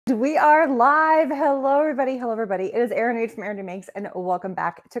We are live. Hello, everybody. Hello, everybody. It is Erin Reed from Erin Makes, and welcome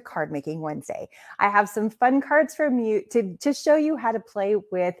back to Card Making Wednesday. I have some fun cards from you to show you how to play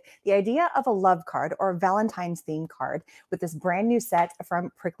with the idea of a love card or a Valentine's theme card with this brand new set from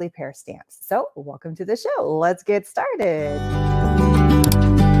Prickley Pear Stamps. So welcome to the show. Let's get started.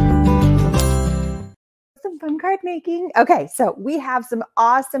 Some fun card making. Okay, so we have some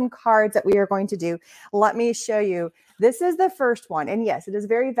awesome cards that we are going to do. Let me show you. This is the first one. And yes, it is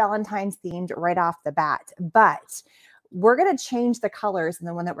very Valentine's themed right off the bat, but we're going to change the colors in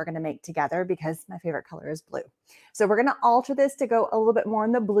the one that we're going to make together because my favorite color is blue. So we're going to alter this to go a little bit more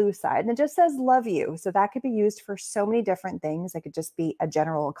on the blue side. And it just says love you. So that could be used for so many different things. It could just be a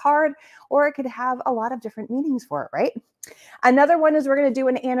general card, or it could have a lot of different meanings for it, right? Another one is we're going to do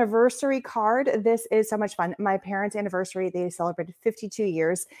an anniversary card. This is so much fun. My parents' anniversary, they celebrated 52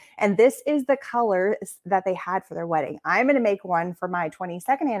 years, and this is the color that they had for their wedding. I'm going to make one for my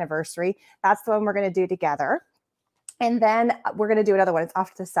 22nd anniversary. That's the one we're going to do together. And then we're going to do another one. It's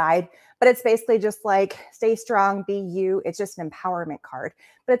off to the side, but it's basically just like stay strong, be you. It's just an empowerment card,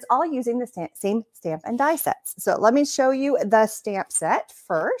 but it's all using the same stamp and die sets. So let me show you the stamp set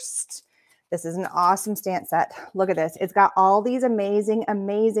first. This is an awesome stamp set. Look at this. It's got all these amazing,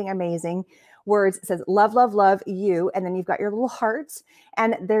 amazing, amazing words. It says love, love, love you. And then you've got your little hearts,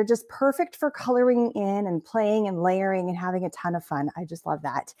 and they're just perfect for coloring in and playing and layering and having a ton of fun. I just love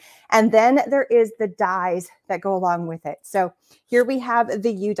that. And then there is the dies that go along with it. So here we have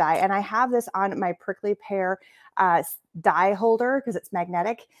the U die, and I have this on my Prickly Pear die holder because it's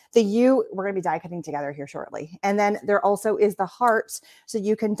magnetic. The U, we're going to be die cutting together here shortly. And then there also is the hearts, so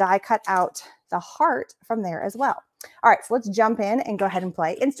you can die cut out the heart from there as well. All right, so let's jump in and go ahead and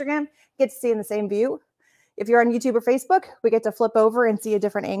play. Instagram, get to see in the same view. If you're on YouTube or Facebook, we get to flip over and see a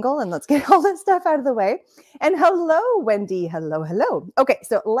different angle, and let's get all this stuff out of the way. And hello, Wendy. Hello, hello. Okay,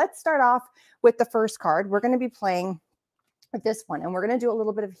 so let's start off with the first card. We're going to be playing with this one, and we're going to do a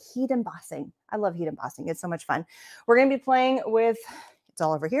little bit of heat embossing. I love heat embossing. It's so much fun. We're going to be playing with, it's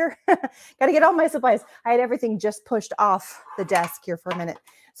all over here. Got to get all my supplies. I had everything just pushed off the desk here for a minute.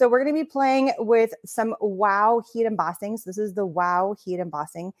 So we're going to be playing with some Wow heat embossing. So this is the Wow heat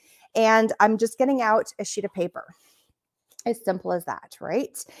embossing. And I'm just getting out a sheet of paper. As simple as that,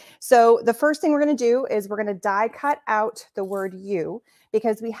 right? So the first thing we're going to do is we're going to die cut out the word you,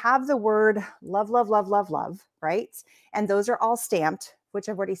 because we have the word love, love, love, love, love, right? And those are all stamped, which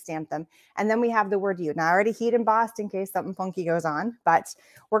I've already stamped them. And then we have the word you. Now I already heat embossed in case something funky goes on, but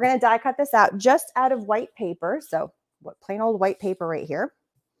we're going to die cut this out just out of white paper. So what, plain old white paper right here.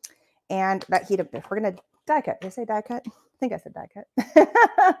 And that heat, we're going to die cut. Did I say die cut? I think I said die cut.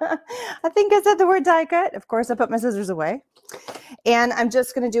 I think I said the word die cut. Of course, I put my scissors away. And I'm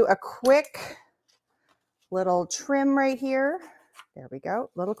just going to do a quick little trim right here. There we go.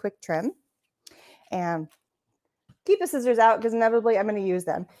 Little quick trim. And keep the scissors out because inevitably I'm going to use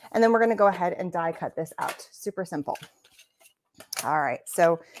them. And then we're going to go ahead and die cut this out. Super simple. All right.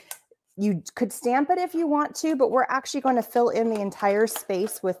 So you could stamp it if you want to, but we're actually going to fill in the entire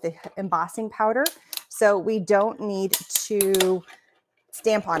space with the embossing powder. So we don't need to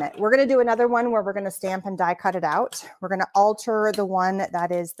stamp on it. We're going to do another one where we're going to stamp and die cut it out. We're going to alter the one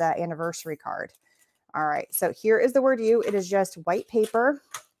that is the anniversary card. All right. So here is the word you. It is just white paper.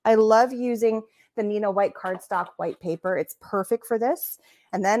 I love using the Nina white cardstock white paper. It's perfect for this.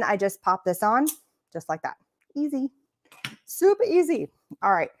 And then I just pop this on just like that. Easy. Super easy.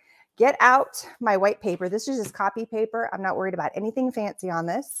 All right. Get out my white paper. This is just copy paper. I'm not worried about anything fancy on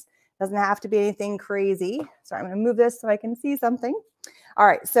this. Doesn't have to be anything crazy. So I'm going to move this so I can see something. All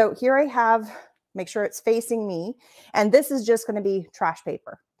right. So here I have, make sure it's facing me. And this is just going to be trash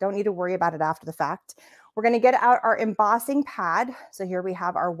paper. Don't need to worry about it after the fact. We're going to get out our embossing pad. So here we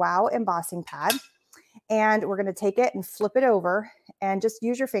have our Wow embossing pad. And we're going to take it and flip it over and just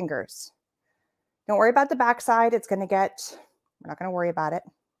use your fingers. Don't worry about the backside. It's going to get, we're not going to worry about it.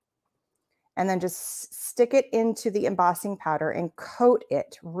 And then just stick it into the embossing powder and coat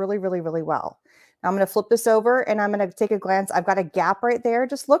it really, really, really well. Now I'm going to flip this over and I'm going to take a glance. I've got a gap right there.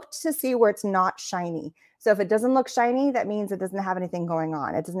 Just look to see where it's not shiny. So if it doesn't look shiny, that means it doesn't have anything going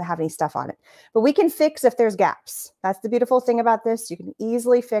on. It doesn't have any stuff on it. But we can fix if there's gaps. That's the beautiful thing about this. You can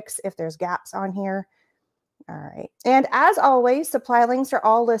easily fix if there's gaps on here. All right. And as always, supply links are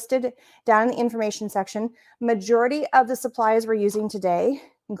all listed down in the information section. Majority of the supplies we're using today,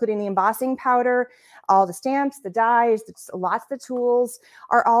 including the embossing powder, all the stamps, the dies, lots of the tools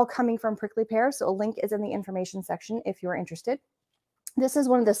are all coming from Prickly Pear. So a link is in the information section if you're interested. This is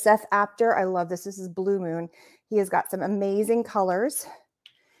one of the Seth Apter. I love this. This is Blue Moon. He has got some amazing colors.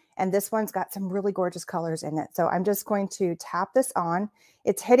 And this one's got some really gorgeous colors in it. So I'm just going to tap this on.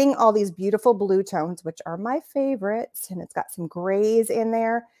 It's hitting all these beautiful blue tones, which are my favorites. And it's got some grays in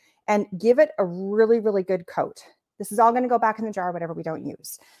there, and give it a really, really good coat. This is all going to go back in the jar, whatever we don't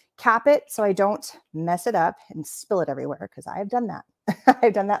use. Cap it so I don't mess it up and spill it everywhere, because I have done that.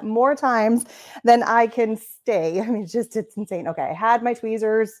 I've done that more times than I can stay. I mean, it's insane. Okay, I had my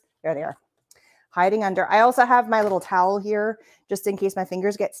tweezers. There they are, hiding under. I also have my little towel here just in case my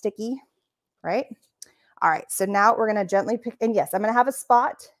fingers get sticky, right? All right, so now we're going to gently pick, and yes, I'm going to have a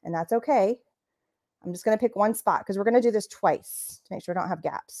spot, and that's okay. I'm just going to pick one spot because we're going to do this twice to make sure I don't have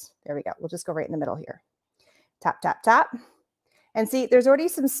gaps. There we go. We'll just go right in the middle here. Tap, tap, tap. And see, there's already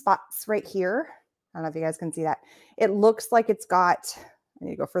some spots right here. I don't know if you guys can see that. It looks like it's got, I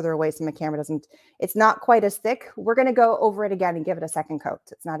need to go further away so my camera doesn't, it's not quite as thick. We're going to go over it again and give it a second coat.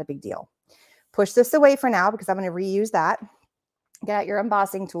 It's not a big deal. Push this away for now because I'm going to reuse that. Get out your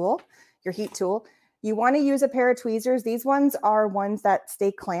embossing tool, your heat tool. You want to use a pair of tweezers. These ones are ones that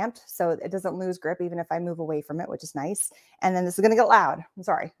stay clamped, so it doesn't lose grip even if I move away from it, which is nice. And then this is going to get loud. I'm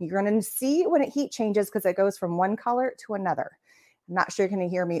sorry. You're going to see when it heat changes because it goes from one color to another. I'm not sure you're going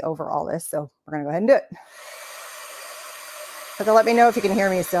to hear me over all this, so we're going to go ahead and do it. So let me know if you can hear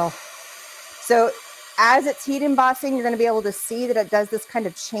me still. So as it's heat embossing, you're going to be able to see that it does this kind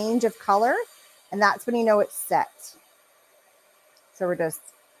of change of color, and that's when you know it's set. So we're just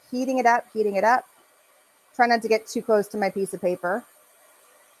heating it up, heating it up. Try not to get too close to my piece of paper.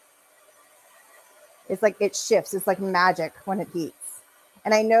 It's like it shifts. It's like magic when it heats.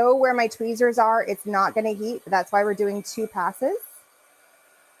 And I know where my tweezers are, it's not going to heat. But that's why we're doing 2 passes.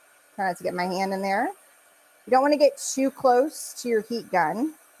 Try not to get my hand in there. You don't want to get too close to your heat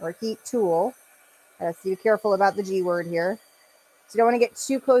gun or heat tool. Gotta be careful about the G word here. So you don't want to get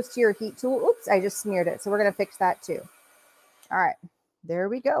too close to your heat tool. Oops, I just smeared it. So we're going to fix that too. All right, there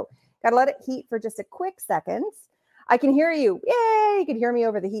we go. Got to let it heat for just a quick second. I can hear you. Yay, you can hear me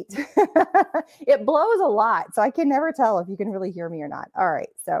over the heat. It blows a lot, so I can never tell if you can really hear me or not. All right,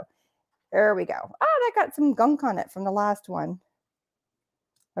 so there we go. Oh, that got some gunk on it from the last one.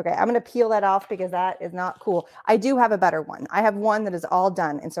 Okay, I'm going to peel that off because that is not cool. I do have a better one. I have one that is all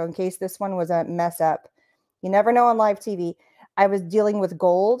done. And so in case this one was a mess up, you never know on live TV. I was dealing with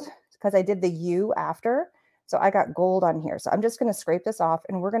gold because I did the U after. So I got gold on here. So I'm just going to scrape this off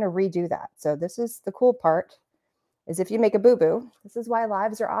and we're going to redo that. So this is the cool part, is if you make a boo-boo, this is why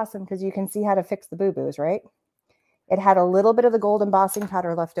lives are awesome, because you can see how to fix the boo-boos, right? It had a little bit of the gold embossing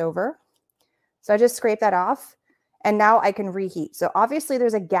powder left over. So I just scraped that off and now I can reheat. So obviously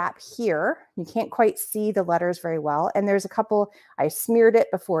there's a gap here. You can't quite see the letters very well. And there's a couple, I smeared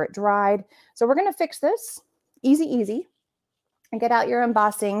it before it dried. So we're going to fix this easy, easy, and get out your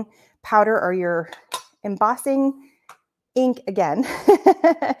embossing powder or your embossing ink again.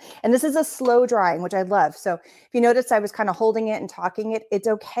 And this is a slow drying, which I love. So if you notice, I was kind of holding it and talking it. It's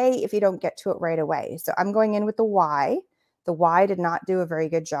okay if you don't get to it right away. So I'm going in with the Y. The Y did not do a very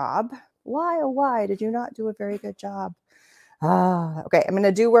good job. Why, oh, why did you not do a very good job? Okay, I'm going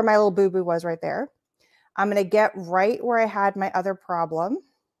to do where my little boo-boo was right there. I'm going to get right where I had my other problem.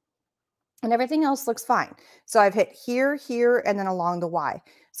 And everything else looks fine. So I've hit here, here, and then along the Y.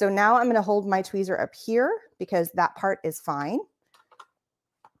 So now I'm going to hold my tweezer up here because that part is fine.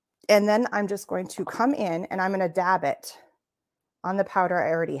 And then I'm just going to come in and I'm going to dab it on the powder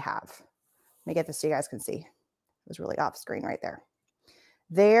I already have. Let me get this so you guys can see. It was really off screen right there.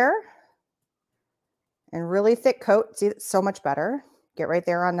 There. And really thick coat. See, it's so much better. Get right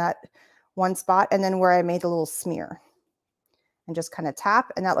there on that one spot. And then where I made a little smear. And just kind of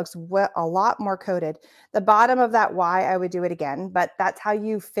tap, and that looks a lot more coated. The bottom of that Y, I would do it again, but that's how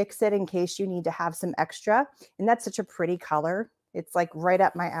you fix it in case you need to have some extra. And that's such a pretty color. It's like right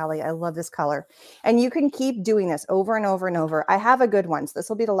up my alley. I love this color. And you can keep doing this over and over and over. I have a good one. So this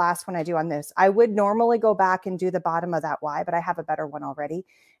will be the last one I do on this. I would normally go back and do the bottom of that Y, but I have a better one already.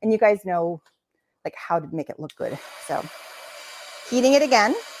 And you guys know like how to make it look good. So heating it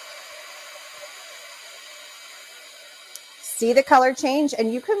again. See the color change,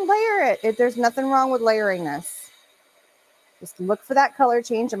 and you can layer it. There's nothing wrong with layering this. Just look for that color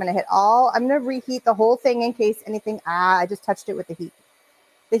change. I'm going to hit all, I'm going to reheat the whole thing in case anything, I just touched it with the heat.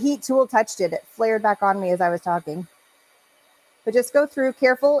 The heat tool touched it. It flared back on me as I was talking. But just go through,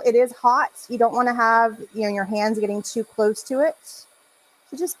 careful. It is hot. You don't want to have, you know, your hands getting too close to it.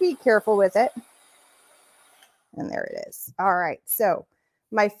 So just be careful with it. And there it is. All right. So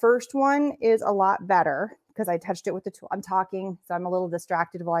my first one is a lot better because I touched it with the tool. I'm talking, so I'm a little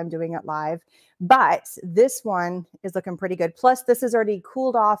distracted while I'm doing it live. But this one is looking pretty good. Plus, this is already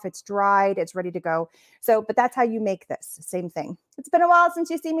cooled off. It's dried. It's ready to go. So, but that's how you make this. Same thing. It's been a while since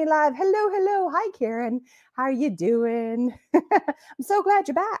you see me live. Hello, hello. Hi, Karen. How are you doing? I'm so glad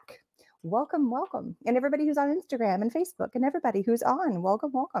you're back. Welcome, welcome. And everybody who's on Instagram and Facebook and everybody who's on,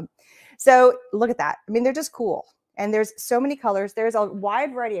 welcome, welcome. So look at that. I mean, they're just cool. And there's so many colors. There's a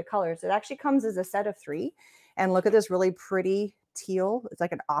wide variety of colors. It actually comes as a set of 3. And look at this really pretty teal. It's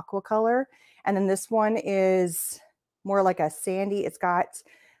like an aqua color. And then this one is more like a sandy. It's got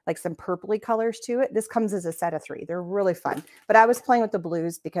like some purpley colors to it. This comes as a set of 3. They're really fun. But I was playing with the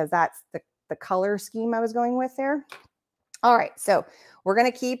blues because that's the color scheme I was going with there. All right, so we're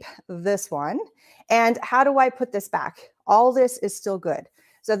going to keep this one. And how do I put this back? All this is still good.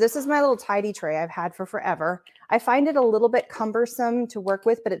 So this is my little tidy tray I've had for forever. I find it a little bit cumbersome to work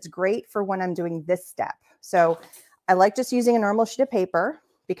with, but it's great for when I'm doing this step. So I like just using a normal sheet of paper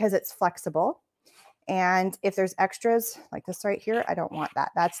because it's flexible. And if there's extras like this right here, I don't want that.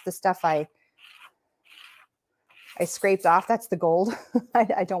 That's the stuff I scraped off. That's the gold.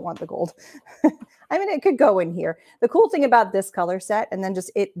 I don't want the gold. I mean, it could go in here. The cool thing about this color set, and then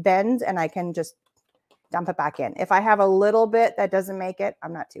just it bends and I can just dump it back in. If I have a little bit that doesn't make it,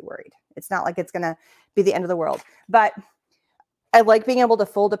 I'm not too worried. It's not like it's going to be the end of the world, but I like being able to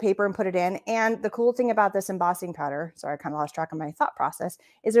fold the paper and put it in. And the cool thing about this embossing powder, sorry, I kind of lost track of my thought process,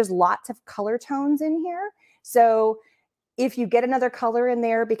 is there's lots of color tones in here. So if you get another color in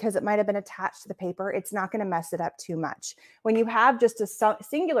there because it might have been attached to the paper, it's not going to mess it up too much. When you have just a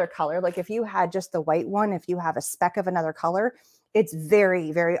singular color, like if you had just the white one, if you have a speck of another color, it's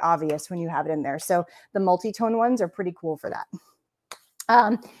very, very obvious when you have it in there. So the multi-tone ones are pretty cool for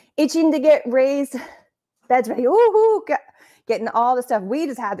that. Itching to get raised. Beds ready. Ooh, getting all the stuff. We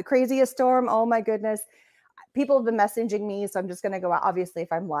just had the craziest storm. Oh my goodness. People have been messaging me, so I'm just going to go out. Obviously,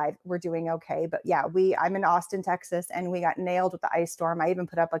 if I'm live, we're doing okay. But yeah, I'm in Austin, Texas, and we got nailed with the ice storm. I even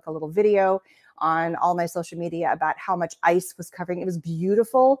put up like a little video on all my social media about how much ice was covering. It was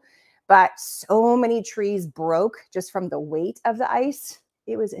beautiful, but so many trees broke just from the weight of the ice.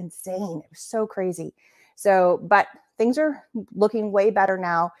 It was insane. It was so crazy. So, but things are looking way better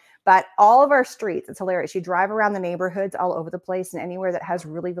now. But all of our streets, it's hilarious. You drive around the neighborhoods all over the place, and anywhere that has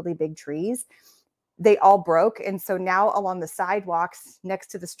really, really big trees, they all broke. And so now along the sidewalks next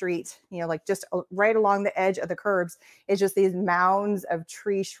to the street, you know, like just right along the edge of the curbs is just these mounds of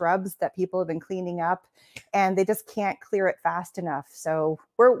tree shrubs that people have been cleaning up, and they just can't clear it fast enough. So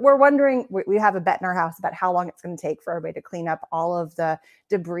we're wondering, we have a bet in our house about how long it's going to take for everybody to clean up all of the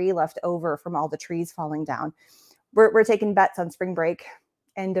debris left over from all the trees falling down. We're taking bets on spring break,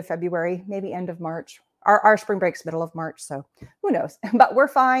 end of February, maybe end of March. Our spring break's middle of March, so who knows? But we're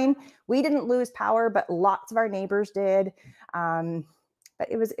fine. We didn't lose power, but lots of our neighbors did. But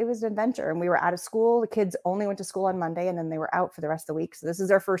it was an adventure, and we were out of school. The kids only went to school on Monday, and then they were out for the rest of the week. So this is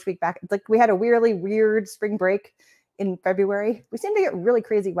our first week back. It's like we had a really weird spring break in February. We seem to get really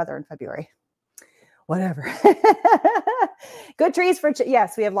crazy weather in February. Whatever. Good trees for,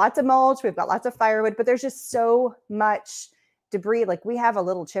 yes, we have lots of mulch. We've got lots of firewood, but there's just so much debris. Like we have a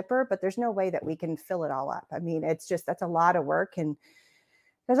little chipper, but there's no way that we can fill it all up. I mean, it's just, that's a lot of work. And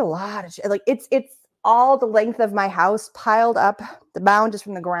there's a lot of, like, it's all the length of my house piled up. The mound is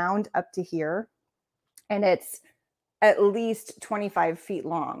from the ground up to here. And it's at least 25 feet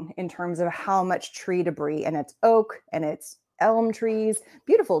long in terms of how much tree debris, and it's oak and it's elm trees,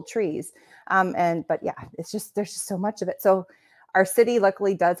 beautiful trees. But yeah, it's just, there's just so much of it. So our city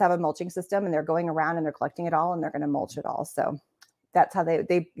luckily does have a mulching system, and they're going around and they're collecting it all, and they're going to mulch it all. So that's how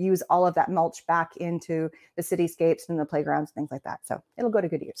they use all of that mulch back into the cityscapes and the playgrounds, things like that. So it'll go to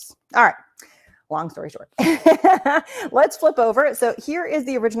good use. All right. Long story short, let's flip over. So here is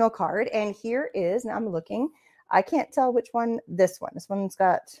the original card, and here is, now I'm looking, I can't tell which one, this one's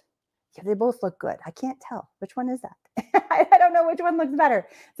got, yeah, they both look good. I can't tell which one is that. I don't know which one looks better.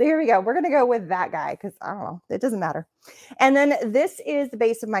 So here we go. We're going to go with that guy because I don't know. It doesn't matter. And then this is the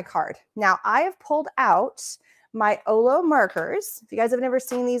base of my card. Now I have pulled out my Olo markers. If you guys have never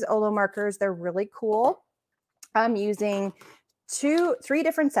seen these Olo markers, they're really cool. I'm using three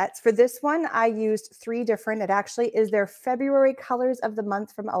different sets. For this one, I used 3 different. It actually is their February colors of the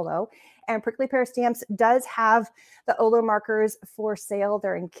month from Olo. And Prickley Pear Stamps does have the Olo markers for sale.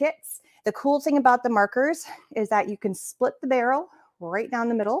 They're in kits. The cool thing about the markers is that you can split the barrel right down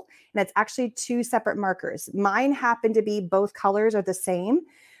the middle, and it's actually 2 separate markers. Mine happen to be both colors are the same,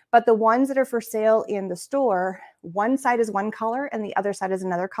 but the ones that are for sale in the store, one side is one color and the other side is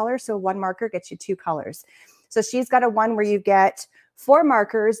another color. So one marker gets you 2 colors. So she's got a one where you get 4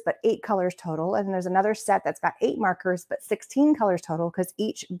 markers, but 8 colors total. And there's another set that's got 8 markers, but 16 colors total, because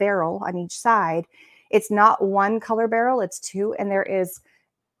each barrel on each side, it's not 1 color barrel, it's 2. And there is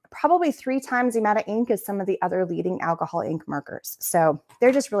probably 3 times the amount of ink as some of the other leading alcohol ink markers. So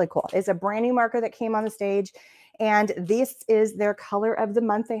they're just really cool. It's a brand new marker that came on the stage. And this is their color of the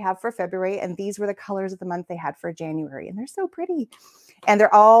month they have for February. And these were the colors of the month they had for January. And they're so pretty. And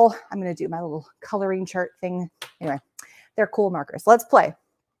they're all, I'm going to do my little coloring chart thing. Anyway, they're cool markers. Let's play.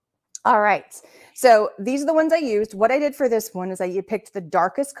 All right. So these are the ones I used. What I did for this one is I picked the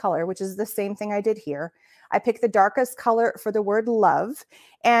darkest color, which is the same thing I did here. I picked the darkest color for the word love.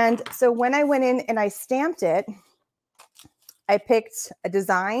 And so when I went in and I stamped it, I picked a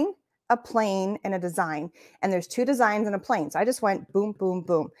design, a plane, and a design. And there's 2 designs and a plane. So I just went boom, boom,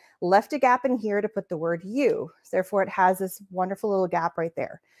 boom. Left a gap in here to put the word you. So therefore, it has this wonderful little gap right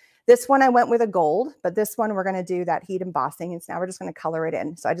there. This one I went with a gold, but this one we're going to do that heat embossing. And so now we're just going to color it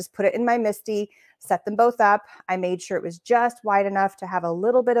in. So I just put it in my MISTI, set them both up. I made sure it was just wide enough to have a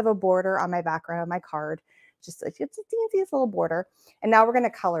little bit of a border on my background of my card. Just it's a teensy little border. And now we're going to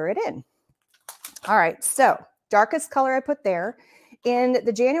color it in. All right, so darkest color I put there. In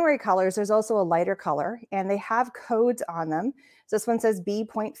the January colors, there's also a lighter color, and they have codes on them. So this one says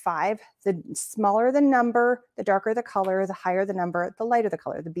B.5. The smaller the number, the darker the color, the higher the number, the lighter the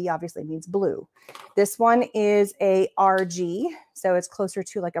color. The B obviously means blue. This one is a RG, so it's closer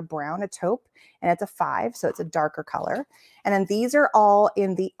to like a brown, a taupe, and it's a 5, so it's a darker color. And then these are all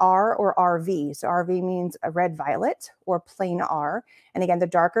in the R or RV. So RV means a red violet or plain R. And again, the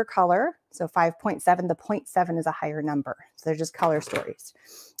darker color, so 5.7, the 0.7 is a higher number. So they're just color stories.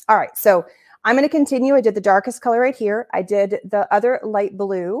 All right, so I'm going to continue. I did the darkest color right here. I did the other light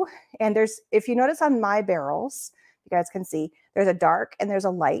blue. And there's, if you notice on my barrels, you guys can see, there's a dark and there's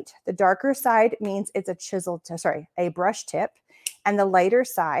a light. The darker side means it's a chisel, a brush tip. And the lighter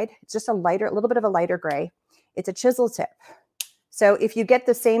side, it's just a little bit of a lighter gray. It's a chisel tip. So if you get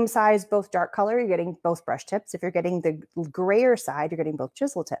the same size, both dark color, you're getting both brush tips. If you're getting the grayer side, you're getting both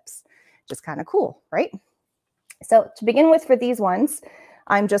chisel tips. Just kind of cool, right? So to begin with for these ones,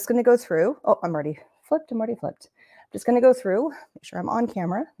 I'm just going to go through. Oh, I'm already flipped. I'm just going to go through, make sure I'm on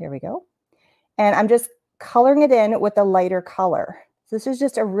camera. There we go. And I'm just coloring it in with a lighter color. So this is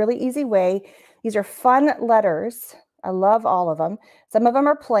just a really easy way. These are fun letters. I love all of them. Some of them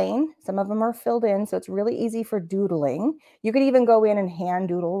are plain, some of them are filled in, so it's really easy for doodling. You could even go in and hand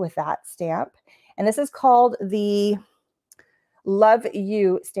doodle with that stamp. And this is called the Love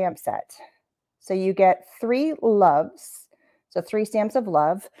You stamp set. So you get 3 loves, so 3 stamps of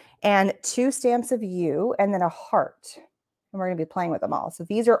love, and 2 stamps of you, and then a heart. And we're going to be playing with them all. So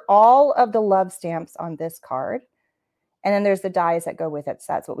these are all of the love stamps on this card. And then there's the dies that go with it.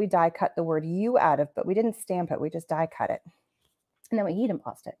 So that's what we die cut the word you out of, but we didn't stamp it. We just die cut it. And then we heat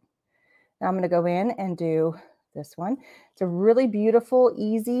embossed it. Now I'm going to go in and do this one. It's a really beautiful,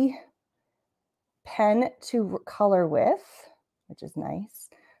 easy pen to color with, which is nice.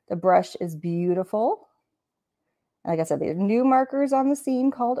 The brush is beautiful. Like I said, there are new markers on the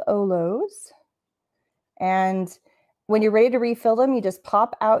scene called Olos. And when you're ready to refill them, you just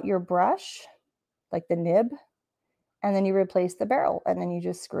pop out your brush, like the nib, and then you replace the barrel, and then you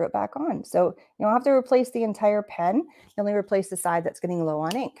just screw it back on. So you don't have to replace the entire pen. You only replace the side that's getting low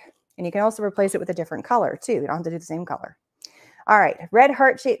on ink. And you can also replace it with a different color too. You don't have to do the same color. All right, red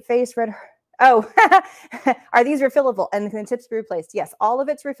heart-shaped face, red. Oh, are these refillable? And can the tips be replaced? Yes, all of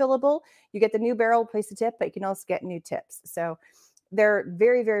it's refillable. You get the new barrel, place the tip, but you can also get new tips. So they're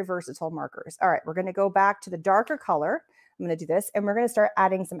very, very versatile markers. All right, we're going to go back to the darker color. I'm going to do this, and we're going to start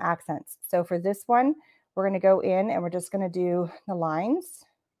adding some accents. So for this one, we're going to go in and we're just going to do the lines.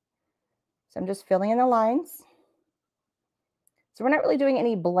 So I'm just filling in the lines. So we're not really doing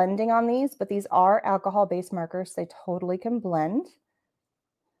any blending on these, but these are alcohol-based markers. So they totally can blend.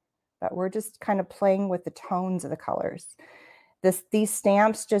 But we're just kind of playing with the tones of the colors. These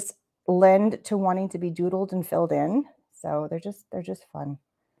stamps just lend to wanting to be doodled and filled in. So they're just fun.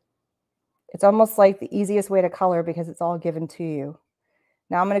 It's almost like the easiest way to color because it's all given to you.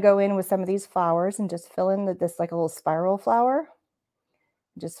 Now I'm going to go in with some of these flowers and just fill in this like a little spiral flower.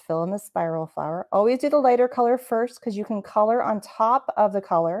 Just fill in the spiral flower. Always do the lighter color first because you can color on top of the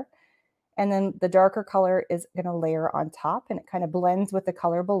color. And then the darker color is going to layer on top, and it kind of blends with the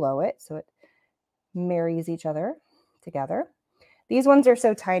color below it. So it marries each other together. These ones are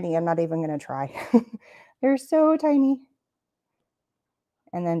so tiny, I'm not even going to try. They're so tiny.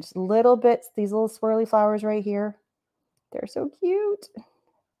 And then just little bits, these little swirly flowers right here. They're so cute.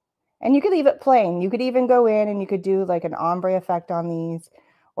 And you could leave it plain. You could even go in and you could do like an ombre effect on these,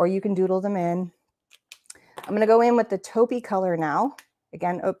 or you can doodle them in. I'm going to go in with the taupey color now.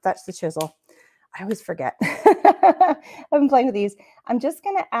 Again, oh, that's the chisel. I always forget. I've been playing with these. I'm just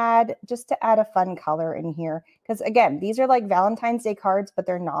going to add a fun color in here. Because again, these are like Valentine's Day cards, but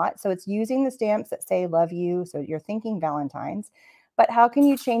they're not. So it's using the stamps that say love you. So you're thinking Valentine's. But how can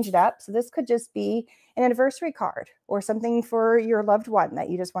you change it up? So this could just be an anniversary card or something for your loved one that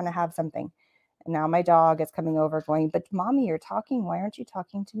you just want to have something. And now my dog is coming over going, but mommy, you're talking. Why aren't you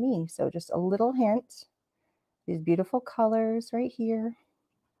talking to me? So just a little hint. These beautiful colors right here.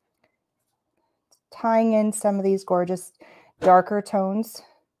 Tying in some of these gorgeous darker tones.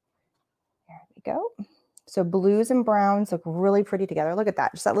 There we go. So blues and browns look really pretty together. Look at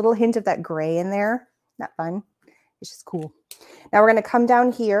that. Just that little hint of that gray in there. Isn't that fun? It's just cool. Now we're going to come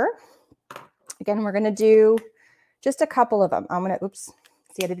down here. Again, we're going to do just a couple of them. I'm going to, oops,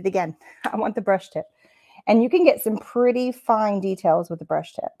 see, I did it again. I want the brush tip. And you can get some pretty fine details with the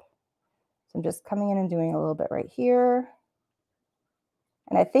brush tip. So I'm just coming in and doing a little bit right here.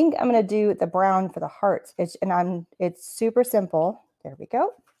 And I think I'm going to do the brown for the hearts. It's super simple. There we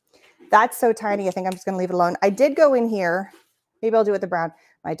go. That's so tiny. I think I'm just going to leave it alone. I did go in here. Maybe I'll do it with the brown.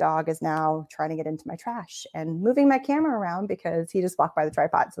 My dog is now trying to get into my trash and moving my camera around because he just walked by the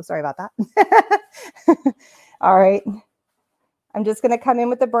tripod. So sorry about that. All right. I'm just going to come in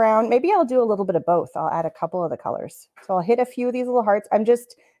with the brown. Maybe I'll do a little bit of both. I'll add a couple of the colors. So I'll hit a few of these little hearts. I'm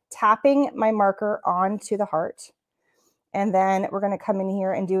just tapping my marker onto the heart. And then we're going to come in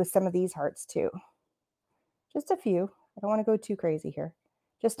here and do some of these hearts too. Just a few. I don't want to go too crazy here.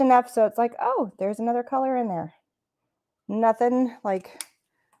 Just enough so it's like, oh, there's another color in there. Nothing like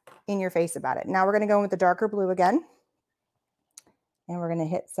in your face about it. Now we're going to go in with the darker blue again. And we're going to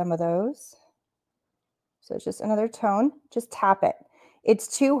hit some of those. So it's just another tone. Just tap it.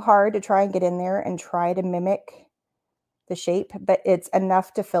 It's too hard to try and get in there and try to mimic the shape, but it's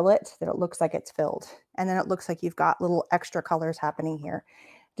enough to fill it that it looks like it's filled. And then it looks like you've got little extra colors happening here.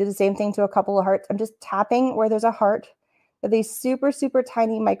 Do the same thing to a couple of hearts. I'm just tapping where there's a heart. There are these super, super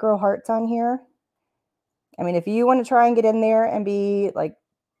tiny micro hearts on here. I mean, if you want to try and get in there and be like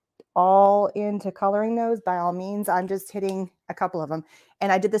all into coloring those, by all means, I'm just hitting a couple of them.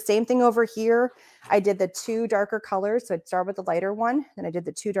 And I did the same thing over here. I did the two darker colors. So I'd start with the lighter one, then I did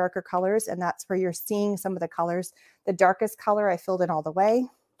the two darker colors, and that's where you're seeing some of the colors. The darkest color I filled in all the way.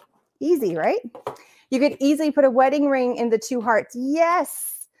 Easy, right? You could easily put a wedding ring in the two hearts.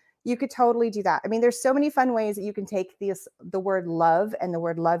 Yes, you could totally do that. I mean, there's so many fun ways that you can take the word love and the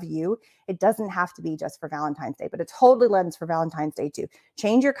word love you. It doesn't have to be just for Valentine's Day, but it totally lends for Valentine's Day too.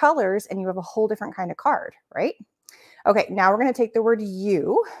 Change your colors and you have a whole different kind of card, right? Okay, now we're going to take the word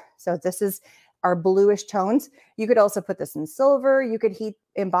you. So this is our bluish tones. You could also put this in silver. You could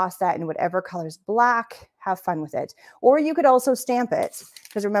emboss that in whatever color's black. Have fun with it. Or you could also stamp it,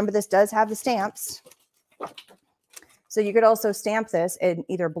 because remember, this does have the stamps. So you could also stamp this in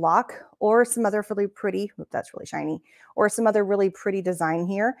either block or some other really pretty, oops, that's really shiny, or some other really pretty design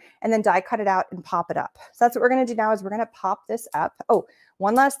here, and then die cut it out and pop it up. So that's what we're going to do now is we're going to pop this up. Oh,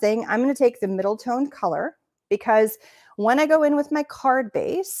 one last thing. I'm going to take the middle tone color, because when I go in with my card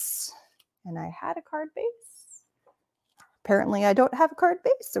base, and I had a card base, apparently I don't have a card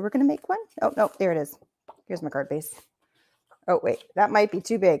base, so we're going to make one. Oh, no, there it is. Here's my card base. Oh, wait, that might be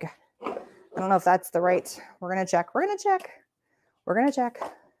too big. I don't know if that's the right. We're going to check. We're going to check. We're going to check.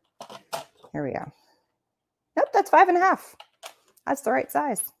 Here we go. Nope, that's 5.5. That's the right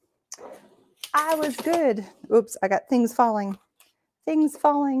size. I was good. Oops, I got things falling. Things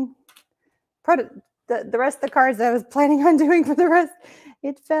falling. The rest of the cards that I was planning on doing for the rest,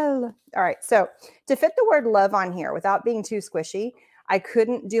 it fell. All right, so to fit the word love on here without being too squishy, I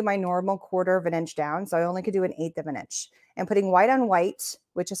couldn't do my normal 1/4 of an inch down, so I only could do 1/8 of an inch. And putting white on white,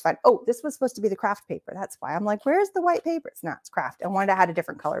 which is fine. Oh, this was supposed to be the craft paper. That's why I'm like, where's the white paper? It's not, it's craft. I wanted to add a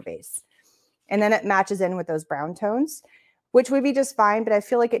different color base. And then it matches in with those brown tones, which would be just fine, but I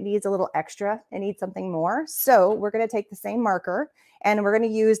feel like it needs a little extra. It needs something more. So we're going to take the same marker and we're going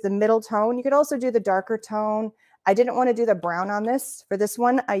to use the middle tone. You could also do the darker tone. I didn't want to do the brown on this. For this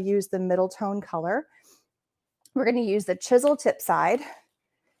one, I used the middle tone color. We're going to use the chisel tip side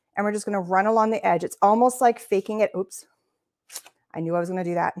and we're just going to run along the edge. It's almost like faking it. Oops. I knew I was going to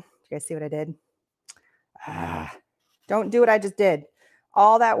do that. Did you guys see what I did? Don't do what I just did.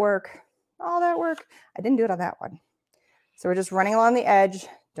 All that work. I didn't do it on that one. So we're just running along the edge.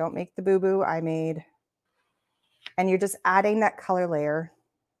 Don't make the boo-boo I made. And you're just adding that color layer.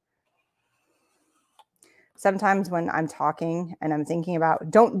 Sometimes when I'm talking and I'm thinking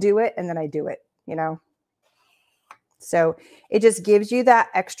about don't do it, and then I do it, you know? So it just gives you that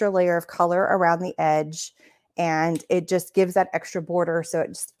extra layer of color around the edge. and it just gives that extra border. So it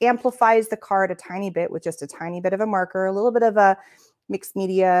just amplifies the card a tiny bit with just a tiny bit of a marker, a little bit of a mixed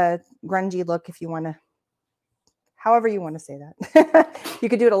media, grungy look if you want to, however you want to say that. You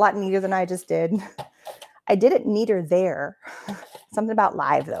could do it a lot neater than I just did. I did it neater there. Something about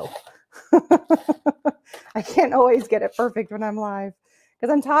live though. I can't always get it perfect when I'm live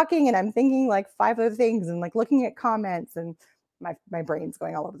because I'm talking and I'm thinking like 5 other things and like looking at comments and my brain's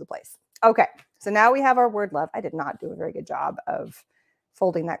going all over the place. Okay, so now we have our word love. I did not do a very good job of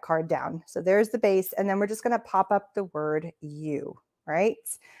folding that card down. So there's the base, and then we're just going to pop up the word you, right?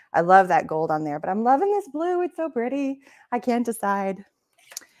 I love that gold on there, but I'm loving this blue. It's so pretty. I can't decide.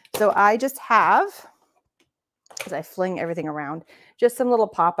 So I just have, as I fling everything around, just some little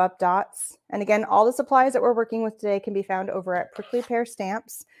pop-up dots. And again, all the supplies that we're working with today can be found over at Prickley Pear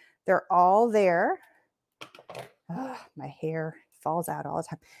Stamps. They're all there. Oh, my hair falls out all the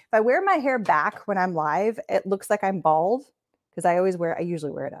time. If I wear my hair back when I'm live, it looks like I'm bald because I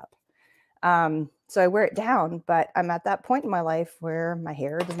usually wear it up. So I wear it down, but I'm at that point in my life where my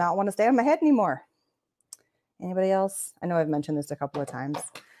hair does not want to stay on my head anymore. Anybody else? I know I've mentioned this a couple of times.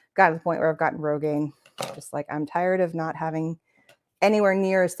 Got to the point where I've gotten Rogaine. Just like I'm tired of not having anywhere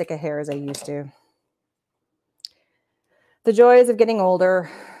near as thick a hair as I used to. The joys of getting older.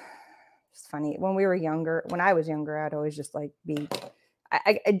 It's funny. When I was younger, I'd always just like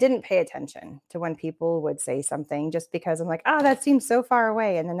I didn't pay attention to when people would say something just because I'm like, oh, that seems so far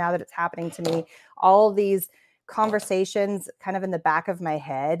away. And then now that it's happening to me, all these conversations kind of in the back of my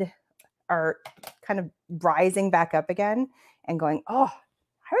head are kind of rising back up again and going, oh,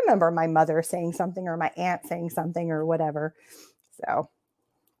 I remember my mother saying something or my aunt saying something or whatever. So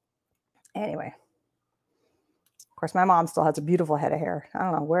anyway, of course, my mom still has a beautiful head of hair. I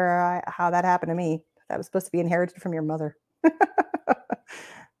don't know how that happened to me. That was supposed to be inherited from your mother.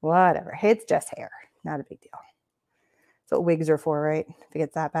 Whatever. It's just hair. Not a big deal. That's what wigs are for, right? If it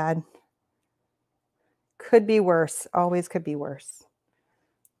gets that bad. Could be worse. Always could be worse.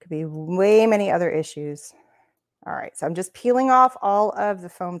 Could be way many other issues. All right. So I'm just peeling off all of the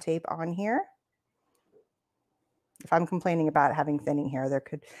foam tape on here. If I'm complaining about having thinning hair,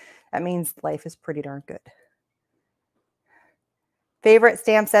 that means life is pretty darn good. Favorite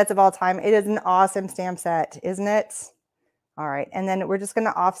stamp sets of all time. It is an awesome stamp set, isn't it? All right, and then we're just going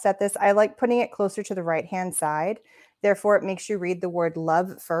to offset this. I like putting it closer to the right-hand side. Therefore, it makes you read the word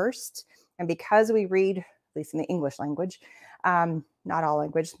love first. And because we read, at least in the English language, not all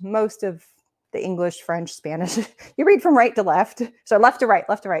language, most of the English, French, Spanish, you read from right to left. So left to right,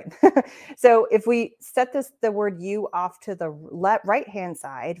 left to right. So if we set the word you off to the right-hand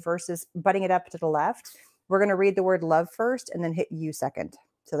side versus butting it up to the left, we're going to read the word love first and then hit you second.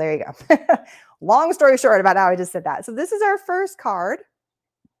 So there you go. Long story short about how I just said that. So this is our first card.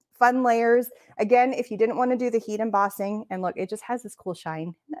 Fun layers. Again, if you didn't want to do the heat embossing, and look, it just has this cool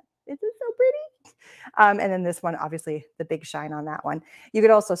shine. Isn't it so pretty? And then this one, obviously, the big shine on that one. You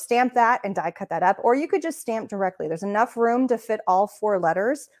could also stamp that and die cut that up, or you could just stamp directly. There's enough room to fit all 4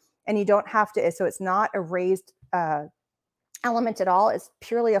 letters, and you don't have to, so it's not a raised element at all. It's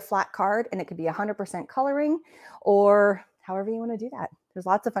purely a flat card, and it could be 100% coloring or however you want to do that. There's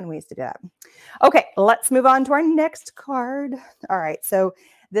lots of fun ways to do that. Okay, let's move on to our next card. All right, so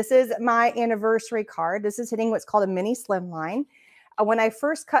this is my anniversary card. This is hitting what's called a mini slimline. When I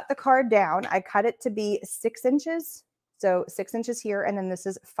first cut the card down, I cut it to be 6 inches. So 6 inches here, and then this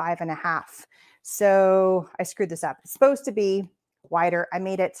is 5.5. So I screwed this up. It's supposed to be wider. I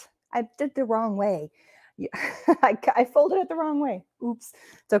did the wrong way. I folded it the wrong way. Oops.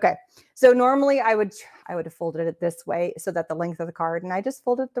 It's okay. So normally I would have folded it this way so that the length of the card, and I just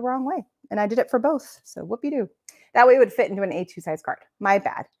folded it the wrong way. And I did it for both. So whoop-de-doo. That way it would fit into an A2 size card. My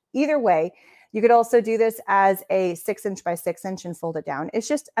bad. Either way, you could also do this as a 6 inch by 6 inch and fold it down. It's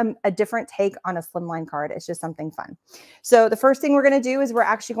just a different take on a slimline card. It's just something fun. So the first thing we're going to do is we're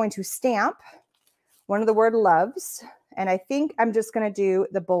actually going to stamp one of the word loves. And I think I'm just going to do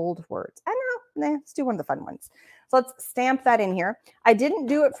the bold words. I don't know. Let's do one of the fun ones. So let's stamp that in here. I didn't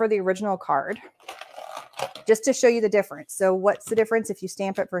do it for the original card, just to show you the difference. So what's the difference if you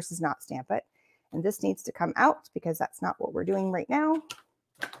stamp it versus not stamp it? And this needs to come out because that's not what we're doing right now.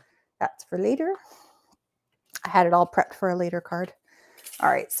 That's for later. I had it all prepped for a later card. All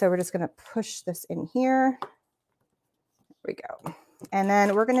right, so we're just going to push this in here. There we go. And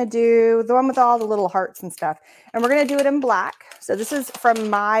then we're going to do the one with all the little hearts and stuff. And we're going to do it in black. So this is from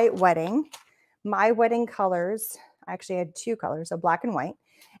my wedding. My wedding colors, I actually had 2 colors, so black and white.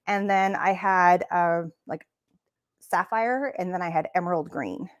 And then I had like sapphire, and then I had emerald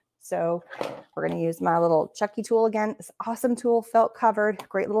green. So we're going to use my little Chucky tool again. This awesome tool, felt covered,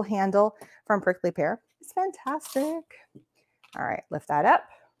 great little handle from Prickley Pear. It's fantastic. All right, lift that up.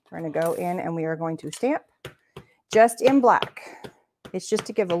 We're going to go in and we are going to stamp just in black. It's just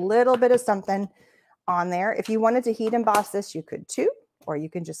to give a little bit of something on there. If you wanted to heat emboss this, you could too, or you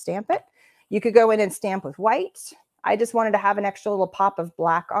can just stamp it. You could go in and stamp with white. I just wanted to have an extra little pop of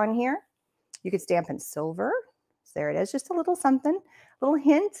black on here. You could stamp in silver. So there it is, just a little something, a little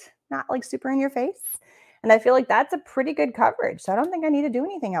hint, not like super in your face. And I feel like that's a pretty good coverage. So I don't think I need to do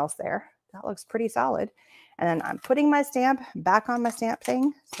anything else there. That looks pretty solid. And then I'm putting my stamp back on my stamp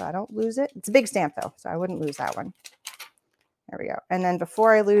thing so I don't lose it. It's a big stamp though, so I wouldn't lose that one. There we go. And then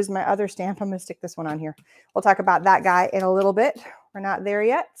before I lose my other stamp, I'm going to stick this one on here. We'll talk about that guy in a little bit. We're not there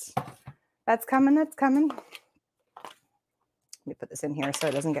yet. That's coming. That's coming. Let me put this in here so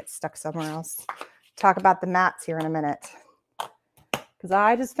it doesn't get stuck somewhere else. Talk about the mats here in a minute. Because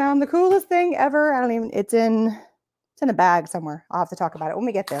I just found the coolest thing ever. I don't even, it's in a bag somewhere. I'll have to talk about it when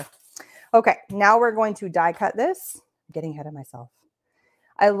we get there. Okay, now we're going to die cut this. I'm getting ahead of myself.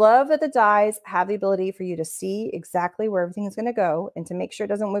 I love that the dies have the ability for you to see exactly where everything is going to go and to make sure it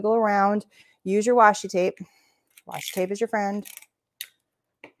doesn't wiggle around. Use your washi tape. Washi tape is your friend.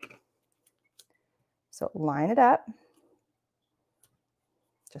 So line it up.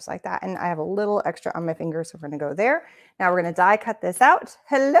 Just like that. And I have a little extra on my finger, so we're going to go there. Now we're going to die cut this out.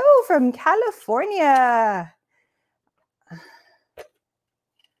 Hello from California.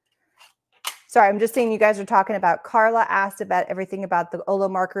 Sorry, I'm just saying you guys are talking about, Carla asked about everything about the Olo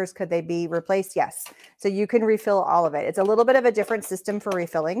markers. Could they be replaced? Yes. So you can refill all of it. It's a little bit of a different system for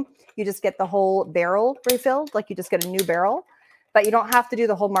refilling. You just get the whole barrel refilled, like you just get a new barrel, but you don't have to do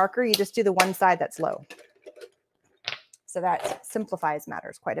the whole marker. You just do the one side that's low. So that simplifies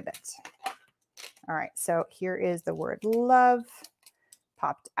matters quite a bit. All right, so here is the word love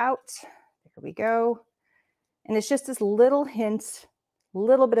popped out. There we go. And it's just this little hint,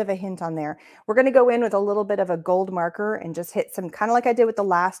 little bit of a hint on there. We're going to go in with a little bit of a gold marker and just hit some, kind of like I did with the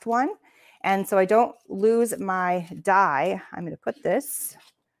last one. And so I don't lose my die, I'm going to put this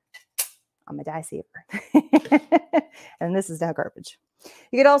on my die saver. And this is now garbage.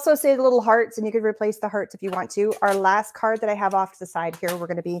 You could also say the little hearts, and you could replace the hearts if you want to. Our last card that I have off to the side here, we're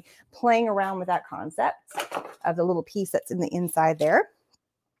going to be playing around with that concept of the little piece that's in the inside there.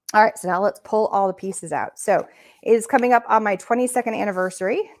 All right, so now let's pull all the pieces out. So it is coming up on my 22nd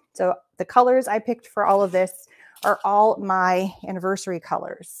anniversary. So the colors I picked for all of this are all my anniversary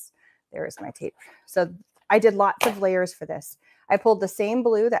colors. There's my tape. So I did lots of layers for this. I pulled the same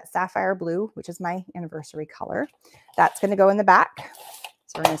blue, that sapphire blue, which is my anniversary color. That's going to go in the back.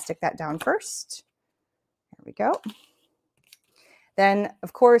 So we're going to stick that down first. There we go. Then,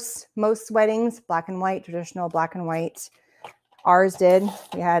 of course, most weddings, black and white, traditional black and white. Ours did.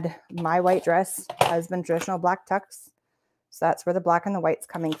 We had my white dress, husband, traditional black tux. So that's where the black and the white's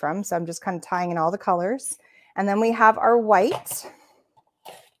coming from. So I'm just kind of tying in all the colors. And then we have our white.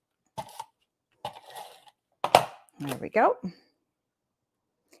 There we go.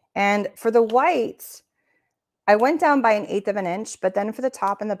 And for the white, I went down by 1/8 of an inch, but then for the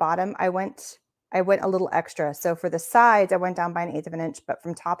top and the bottom, I went a little extra. So for the sides, I went down by 1/8 of an inch, but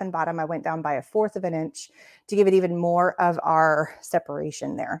from top and bottom, I went down by 1/4 of an inch to give it even more of our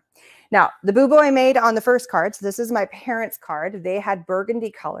separation there. Now, the boo-boo I made on the first card, so this is my parents' card. They had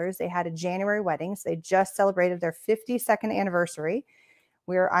burgundy colors. They had a January wedding, so they just celebrated their 52nd anniversary,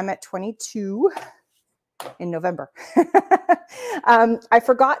 where I'm at 22 in November. I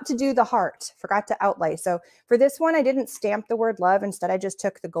forgot to do the heart, forgot to outlay. So for this one, I didn't stamp the word love. Instead, I just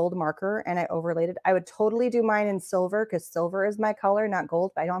took the gold marker and I overlaid it. I would totally do mine in silver because silver is my color, not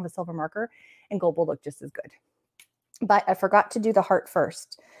gold, but I don't have a silver marker and gold will look just as good. But I forgot to do the heart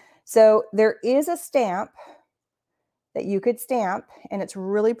first. So there is a stamp that you could stamp and it's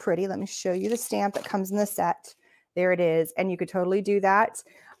really pretty. Let me show you the stamp that comes in the set. There it is. And you could totally do that.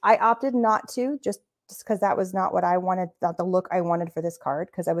 I opted not to, just because that was not what I wanted, not the look I wanted for this card,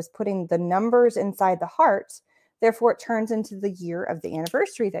 because I was putting the numbers inside the heart. Therefore, it turns into the year of the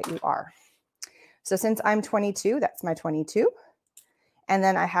anniversary that you are. So since I'm 22, that's my 22. And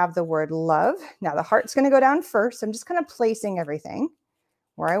then I have the word love. Now the heart's going to go down first. I'm just kind of placing everything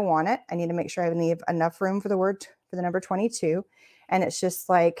where I want it. I need to make sure I leave enough room for the word, for the number 22. And it's just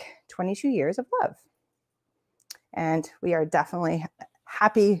like 22 years of love. And we are definitely a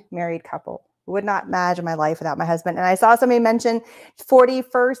happy married couple. Would not imagine my life without my husband. And I saw somebody mention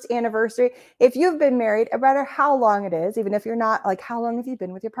 41st anniversary. If you've been married, no matter how long it is, even if you're not, like, how long have you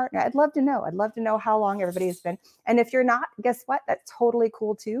been with your partner? I'd love to know. I'd love to know how long everybody has been. And if you're not, guess what? That's totally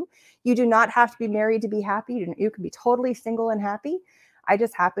cool too. You do not have to be married to be happy. You can be totally single and happy. I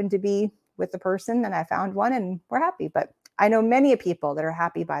just happened to be with the person and I found one and we're happy. But I know many people that are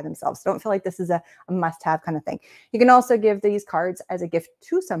happy by themselves. Don't feel like this is a must-have kind of thing. You can also give these cards as a gift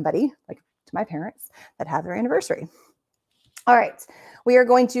to somebody, like to my parents that have their anniversary. All right, we are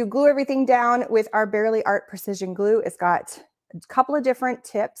going to glue everything down with our Barely Art Precision Glue. It's got a couple of different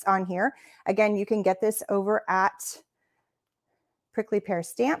tips on here. Again, you can get this over at Prickley Pear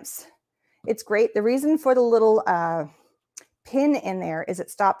Stamps. It's great. The reason for the little pin in there is it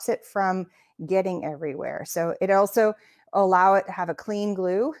stops it from getting everywhere. So it also allow it to have a clean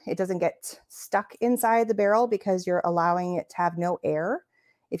glue. It doesn't get stuck inside the barrel because you're allowing it to have no air.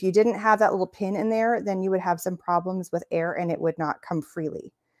 If you didn't have that little pin in there, then you would have some problems with air and it would not come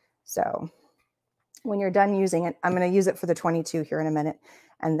freely. So when you're done using it, I'm going to use it for the 22 here in a minute,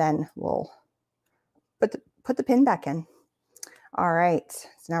 and then we'll put the pin back in. All right, so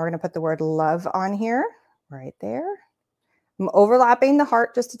now we're going to put the word love on here, right there. I'm overlapping the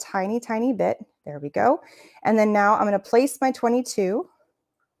heart just a tiny, tiny bit. There we go. And then now I'm going to place my 22.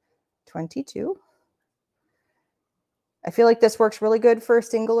 I feel like this works really good for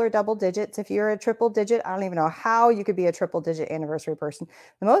single or double digits. If you're a triple digit, I don't even know how you could be a triple digit anniversary person.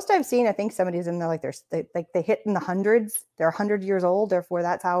 The most I've seen, I think somebody's in there like they hit in the hundreds. They're 100 years old, therefore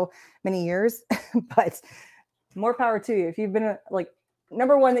that's how many years. But more power to you. If you've been like,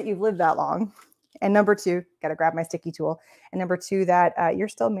 number one, that you've lived that long. And number two, got to grab my sticky tool. And number two, that you're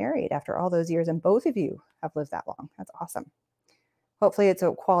still married after all those years and both of you have lived that long. That's awesome. Hopefully it's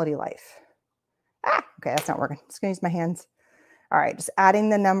a quality life. Okay, that's not working. Just gonna use my hands. All right, just adding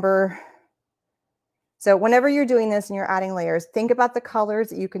the number. So whenever you're doing this and you're adding layers, think about the colors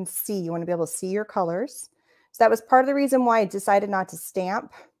that you can see. You want to be able to see your colors. So that was part of the reason why I decided not to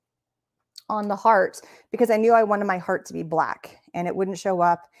stamp on the heart, because I knew I wanted my heart to be black and it wouldn't show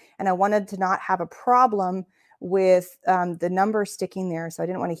up. And I wanted to not have a problem with the number sticking there. So I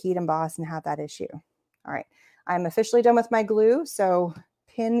didn't want to heat emboss and have that issue. All right, I'm officially done with my glue. So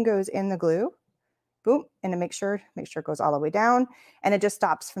pin goes in the glue. Boom, and to make sure it goes all the way down, and it just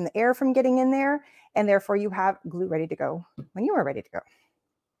stops from the air from getting in there, and therefore you have glue ready to go when you are ready to go.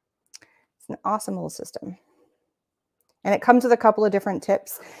 It's an awesome little system. And it comes with a couple of different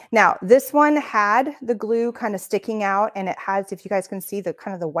tips. Now, this one had the glue kind of sticking out, and it has, if you guys can see the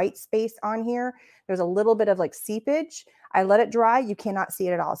kind of the white space on here, there's a little bit of like seepage. I let it dry. You cannot see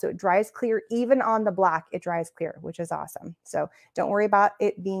it at all. So it dries clear. Even on the black, it dries clear, which is awesome. So don't worry about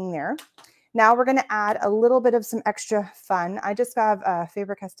it being there. Now we're going to add a little bit of some extra fun. I just have a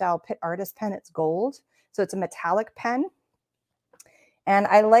Faber-Castell Pit Artist pen. It's gold. So it's a metallic pen. And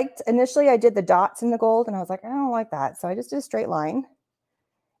I liked, initially I did the dots in the gold and I was like, I don't like that. So I just did a straight line.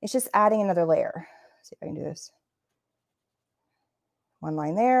 It's just adding another layer. Let's see if I can do this. One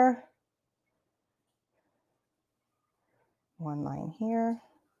line there. One line here.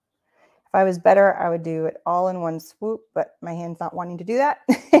 If I was better, I would do it all in one swoop, but my hand's not wanting to do that.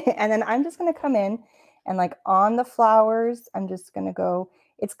 And then I'm just going to come in and like on the flowers, I'm just going to go,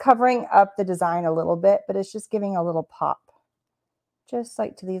 it's covering up the design a little bit, but it's just giving a little pop. Just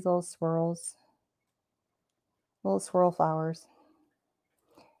like to these little swirls, little swirl flowers.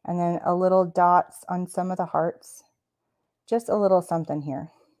 And then a little dots on some of the hearts. Just a little something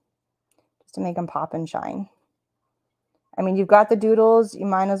here, just to make them pop and shine. I mean, you've got the doodles, you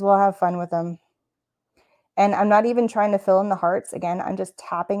might as well have fun with them. And I'm not even trying to fill in the hearts. Again, I'm just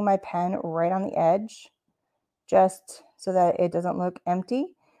tapping my pen right on the edge, just so that it doesn't look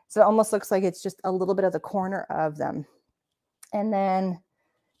empty. So it almost looks like it's just a little bit of the corner of them. And then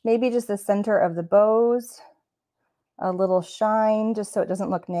maybe just the center of the bows, a little shine, just so it doesn't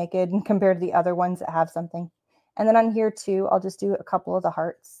look naked compared to the other ones that have something. And then on here too, I'll just do a couple of the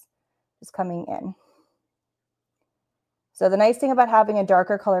hearts just coming in. So the nice thing about having a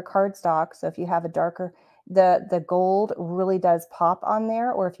darker color cardstock, so if you have a darker, the gold really does pop on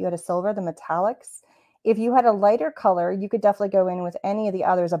there, or if you had a silver, the metallics. If you had a lighter color, you could definitely go in with any of the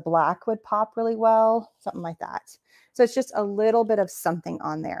others. A black would pop really well, something like that. So it's just a little bit of something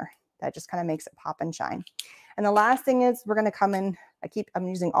on there that just kind of makes it pop and shine. And the last thing is we're going to come in, I'm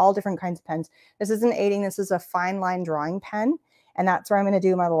using all different kinds of pens. This isn't aiding, this is a fine line drawing pen. And that's where I'm going to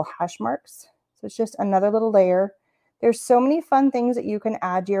do my little hash marks. So it's just another little layer. There's so many fun things that you can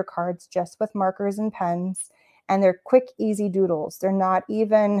add to your cards just with markers and pens. And they're quick, easy doodles. They're not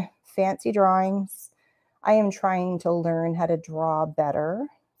even fancy drawings. I am trying to learn how to draw better.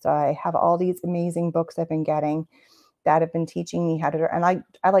 So I have all these amazing books I've been getting that have been teaching me how to draw. And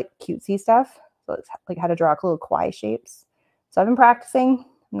I like cutesy stuff. So it's like how to draw little kawaii shapes. So I've been practicing.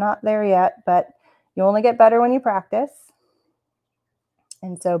 I'm not there yet, but you only get better when you practice.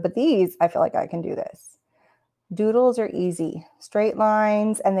 And so, but these, I feel like I can do this. Doodles are easy, straight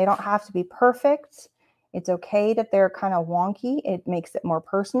lines, and they don't have to be perfect. It's okay that they're kind of wonky. It makes it more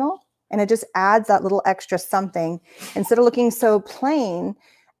personal, and it just adds that little extra something. Instead of looking so plain,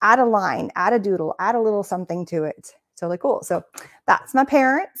 add a line, add a doodle, add a little something to it. So really cool. So that's my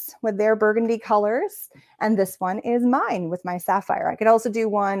parents with their burgundy colors. And this one is mine with my sapphire. I could also do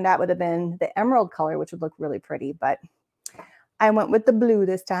one that would have been the emerald color, which would look really pretty, but I went with the blue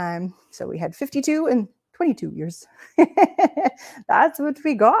this time. So we had 52 and 22 years. That's what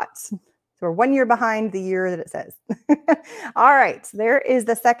we got. So we're 1 year behind the year that it says. All right, so there is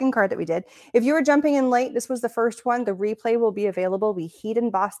the second card that we did. If you were jumping in late, this was the first one. The replay will be available. We heat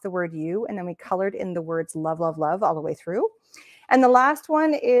embossed the word you, and then we colored in the words love, love, love all the way through. And the last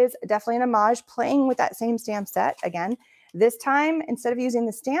one is definitely an homage, playing with that same stamp set again. This time, instead of using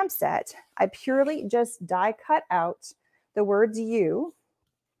the stamp set, I purely just die cut out the words you.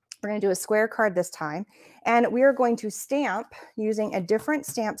 We're going to do a square card this time, and we are going to stamp using a different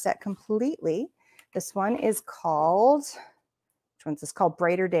stamp set completely. This one is called, which one's this called?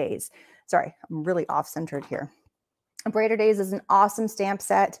 Brighter Days. Sorry, I'm really off-centered here. Brighter Days is an awesome stamp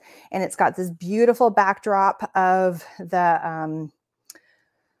set, and it's got this beautiful backdrop of the,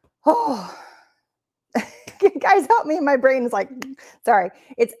 guys help me, my brain is like, sorry.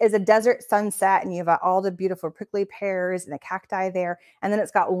 It's a desert sunset, and you've got all the beautiful prickly pears and the cacti there, and then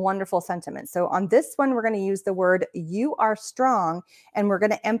it's got wonderful sentiments. So on this one, we're going to use the word you are strong, and we're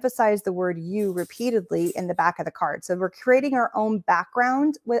going to emphasize the word you repeatedly in the back of the card. So we're creating our own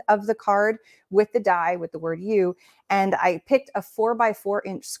background of the card with the die with the word you, and I picked a 4x4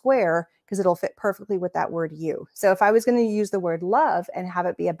 inch square because it'll fit perfectly with that word you. So if I was going to use the word love and have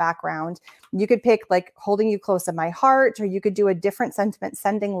it be a background, you could pick like holding you close to my heart, or you could do a different sentiment,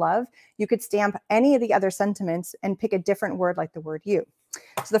 sending love. You could stamp any of the other sentiments and pick a different word like the word you.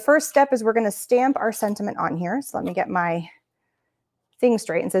 So the first step is we're going to stamp our sentiment on here. So let me get my thing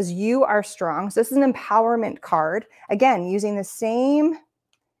straight. It says you are strong. So this is an empowerment card. Again, using the same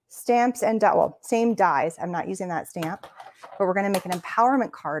stamps and same dies. I'm not using that stamp, but we're going to make an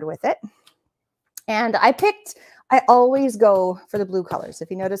empowerment card with it. And I always go for the blue colors.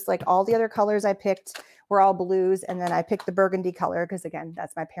 If you notice, like all the other colors I picked were all blues. And then I picked the burgundy color because, again,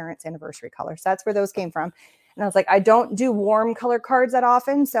 that's my parents' anniversary color. So that's where those came from. And I was like, I don't do warm color cards that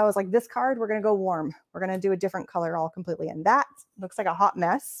often. So I was like, this card, we're going to go warm. We're going to do a different color all completely. And that looks like a hot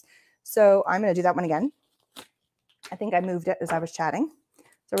mess. So I'm going to do that one again. I think I moved it as I was chatting.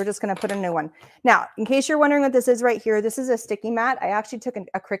 So we're just going to put a new one. Now, in case you're wondering what this is right here, this is a sticky mat. I actually took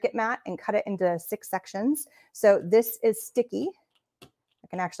a Cricut mat and cut it into 6 sections. So this is sticky. I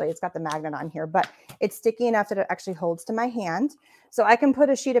can actually, it's got the magnet on here, but it's sticky enough that it actually holds to my hand. So I can put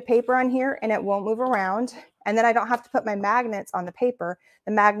a sheet of paper on here and it won't move around. And then I don't have to put my magnets on the paper.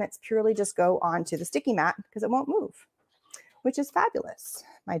 The magnets purely just go onto the sticky mat because it won't move, which is fabulous.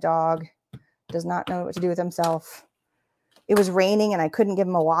 My dog does not know what to do with himself. It was raining and I couldn't give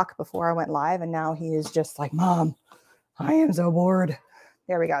him a walk before I went live. And now he is just like, Mom, I am so bored.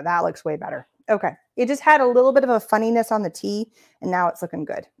 There we go. That looks way better. Okay. It just had a little bit of a funniness on the T and now it's looking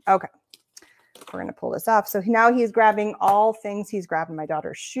good. Okay. We're going to pull this off. So now he's grabbing all things. He's grabbing my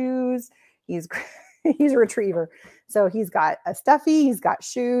daughter's shoes. He's a retriever. So he's got a stuffy. He's got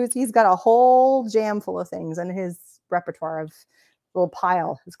shoes. He's got a whole jam full of things in his repertoire of little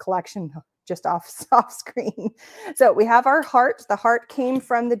pile, his collection just off screen. So we have our heart. The heart came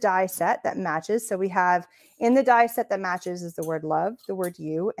from the die set that matches. So we have in the die set that matches is the word love, the word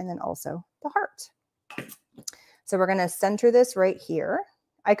you, and then also the heart. So we're going to center this right here.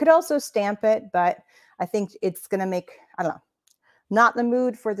 I could also stamp it, but I think it's going to make, I don't know, not the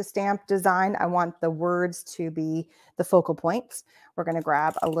mood for the stamp design. I want the words to be the focal points. We're going to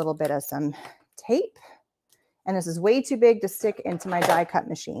grab a little bit of some tape. And this is way too big to stick into my die cut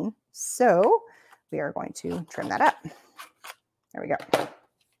machine. So we are going to trim that up. There we go.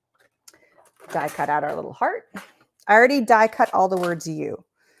 Die cut out our little heart. I already die cut all the words you.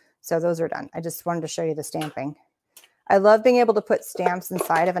 So those are done. I just wanted to show you the stamping. I love being able to put stamps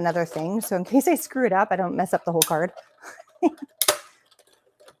inside of another thing. So in case I screw it up, I don't mess up the whole card.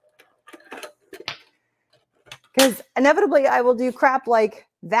 Because inevitably I will do crap like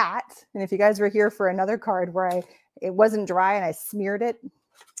that. And if you guys were here for another card where it wasn't dry and I smeared it.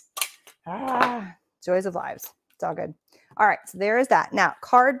 Joys of lives. It's all good. All right. So there is that. Now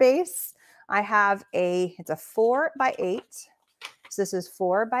card base, I have it's a 4x8. So this is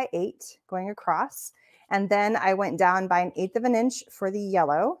 4x8 going across. And then I went down by 1/8 of an inch for the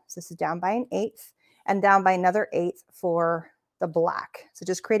yellow. So this is down by 1/8 and down by another 1/8 for the black. So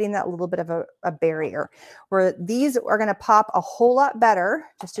just creating that little bit of a barrier where these are going to pop a whole lot better,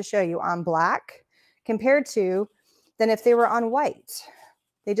 just to show you, on black compared to than if they were on white.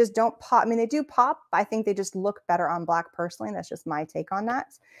 They just don't pop. I mean, they do pop. I think they just look better on black personally. That's just my take on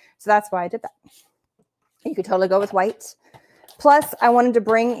that. So that's why I did that. You could totally go with white. Plus, I wanted to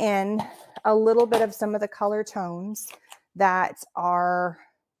bring in a little bit of some of the color tones that are,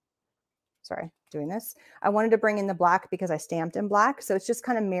 sorry, doing this. I wanted to bring in the black because I stamped in black. So it's just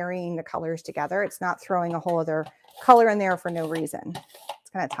kind of marrying the colors together. It's not throwing a whole other color in there for no reason. It's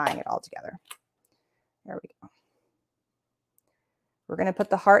kind of tying it all together. There we go. We're going to put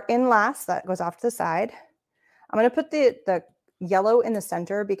the heart in last. That goes off to the side. I'm going to put the yellow in the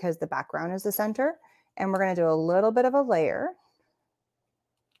center because the background is the center. And we're going to do a little bit of a layer.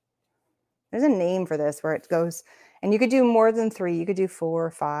 There's a name for this where it goes, and you could do more than 3. You could do 4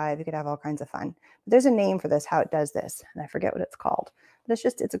 or 5. You could have all kinds of fun. But there's a name for this, how it does this. And I forget what it's called. But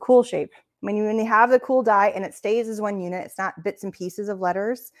it's a cool shape. When you have the cool die and it stays as one unit, it's not bits and pieces of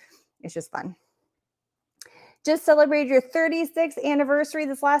letters. It's just fun. Just celebrated your 36th anniversary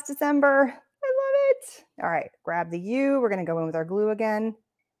this last December. I love it. All right, grab the U. We're going to go in with our glue again.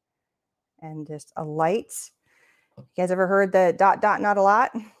 And just a light. You guys ever heard the ... not a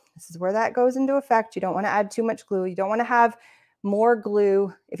lot? This is where that goes into effect. You don't want to add too much glue. You don't want to have more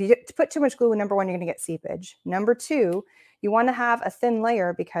glue. If you put too much glue, number 1, you're going to get seepage. Number 2, you want to have a thin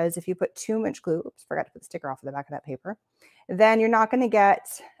layer because if you put too much glue, oops, forgot to put the sticker off of the back of that paper, then you're not going to get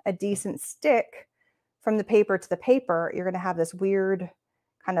a decent stick from the paper to the paper. You're going to have this weird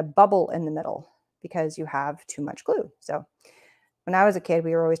kind of bubble in the middle because you have too much glue. So when I was a kid,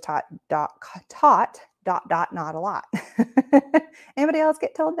 we were always taught ... not a lot. Anybody else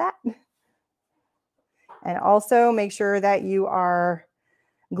get told that? And also make sure that you are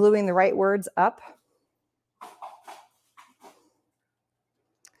gluing the right words up.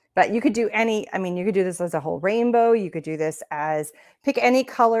 But you could do any, I mean, you could do this as a whole rainbow. You could do this as, pick any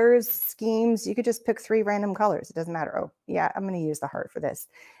colors, schemes. You could just pick 3 random colors. It doesn't matter. Oh, yeah, I'm going to use the heart for this.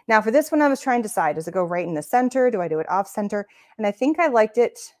 Now for this one, I was trying to decide, does it go right in the center? Do I do it off center? And I think I liked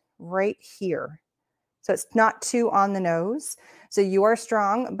it right here. So it's not too on the nose. So you are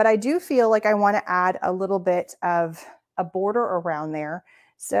strong, but I do feel like I want to add a little bit of a border around there.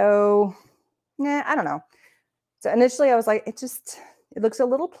 So, I don't know. So initially I was like, it looks a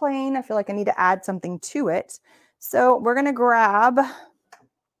little plain. I feel like I need to add something to it. So we're going to grab,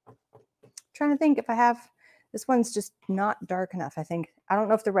 I'm trying to think if I have, this one's just not dark enough, I think. I don't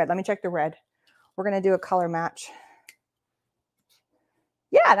know if the red, let me check the red. We're going to do a color match.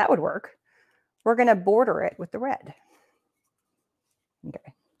 Yeah, that would work. We're going to border it with the red.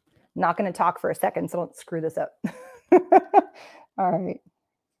 Okay. Not going to talk for a second, so don't screw this up. All right.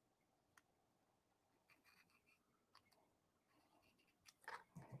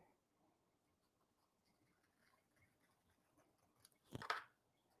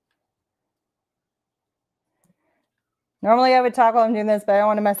 Normally I would talk while I'm doing this, but I don't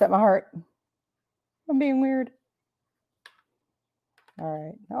want to mess up my heart. I'm being weird. All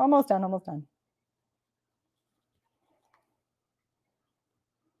right. Almost done, almost done.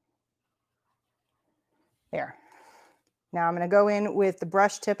 There. Now I'm going to go in with the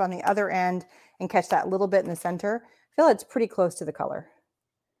brush tip on the other end and catch that little bit in the center. I feel it's pretty close to the color.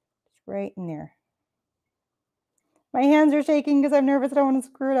 It's right in there. My hands are shaking because I'm nervous. I don't want to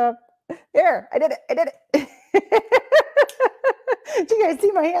screw it up. There, I did it. I did it. Do you guys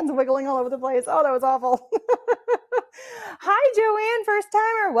see my hands wiggling all over the place? Oh, that was awful. Hi, Joanne, first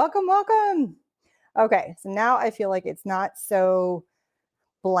timer. Welcome, welcome. Okay, so now I feel like it's not so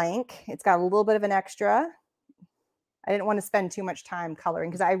blank. It's got a little bit of an extra. I didn't want to spend too much time coloring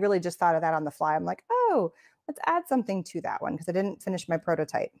because I really just thought of that on the fly. I'm like, oh, let's add something to that one because I didn't finish my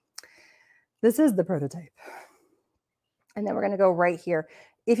prototype. This is the prototype. And then we're going to go right here.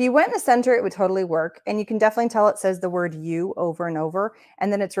 If you went in the center, it would totally work. And you can definitely tell it says the word you over and over.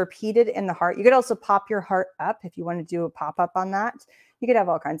 And then it's repeated in the heart. You could also pop your heart up if you want to do a pop-up on that. You could have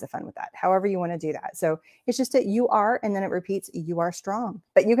all kinds of fun with that, however you want to do that. So it's just that you are, and then it repeats, you are strong.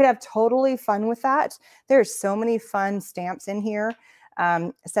 But you could have totally fun with that. There's so many fun stamps in here.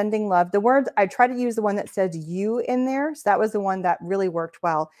 Sending love. The word, I try to use the one that says you in there. So that was the one that really worked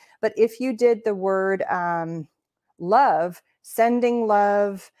well. But if you did the word love, sending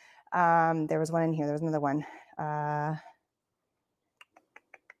love, there was one in here. There was another one.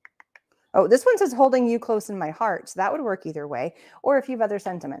 Oh, this one says holding you close in my heart. So that would work either way. Or if you have other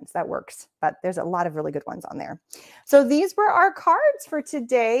sentiments, that works. But there's a lot of really good ones on there. So these were our cards for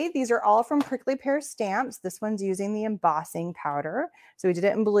today. These are all from Prickley Pear Stamps. This one's using the embossing powder. So we did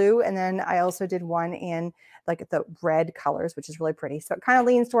it in blue. And then I also did one in like the red colors, which is really pretty. So it kind of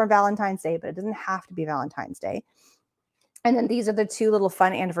leans toward Valentine's Day, but it doesn't have to be Valentine's Day. And then these are the 2 little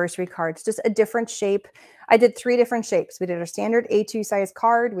fun anniversary cards, just a different shape. I did 3 different shapes. We did our standard A2 size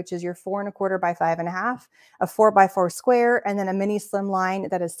card, which is your 4¼ by 5½, a 4x4 square, and then a mini slim line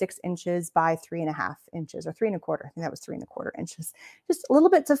that is 6 inches by 3½ inches, or 3¼ I think that was 3¼ inches. Just little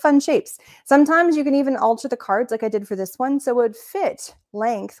bits of fun shapes. Sometimes you can even alter the cards like I did for this one, so it would fit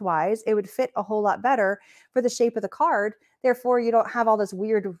lengthwise. It would fit a whole lot better for the shape of the card. Therefore, you don't have all this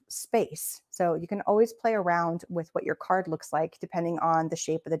weird space. So you can always play around with what your card looks like depending on the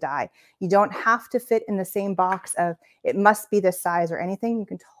shape of the die. You don't have to fit in the same box of it must be this size or anything. You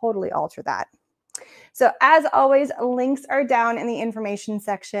can totally alter that. So as always, links are down in the information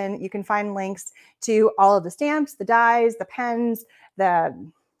section. You can find links to all of the stamps, the dies, the pens,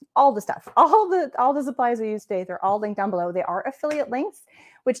 all the stuff, all the supplies we use today. They're all linked down below. They are affiliate links,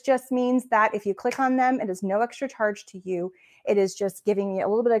 which just means that if you click on them, it is no extra charge to you. It is just giving me a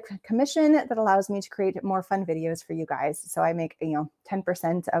little bit of commission that allows me to create more fun videos for you guys. So I make,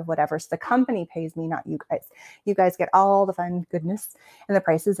 10% of whatever. So the company pays me, not you guys. You guys get all the fun goodness and the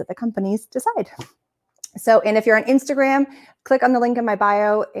prices that the companies decide. So, and if you're on Instagram, click on the link in my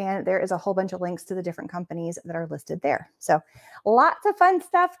bio, and there is a whole bunch of links to the different companies that are listed there. So lots of fun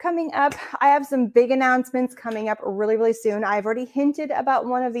stuff coming up. I have some big announcements coming up really, really soon. I've already hinted about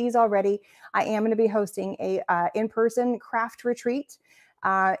one of these already. I am going to be hosting a in-person craft retreat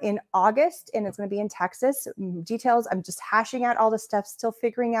in August, and it's going to be in Texas. Details, I'm just hashing out all the stuff, still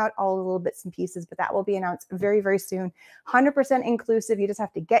figuring out all the little bits and pieces, but that will be announced very, very soon. 100% inclusive. You just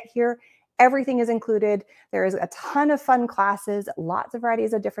have to get here. Everything is included. There is a ton of fun classes, lots of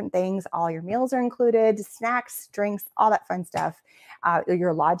varieties of different things. All your meals are included, snacks, drinks, all that fun stuff.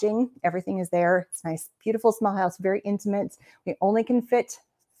 Your lodging, everything is there. It's a nice, beautiful small house, very intimate. We only can fit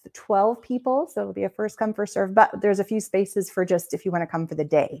 12 people, so it'll be a first come, first serve, but there's a few spaces for just if you want to come for the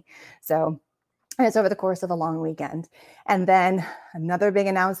day. So, and it's over the course of a long weekend. And then another big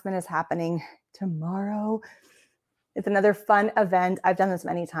announcement is happening tomorrow. It's another fun event. I've done this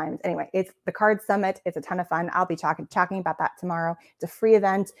many times. Anyway, it's the Card Summit. It's a ton of fun. I'll be talking about that tomorrow. It's a free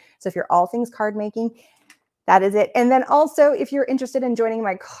event. So if you're all things card making, that is it. And then also, if you're interested in joining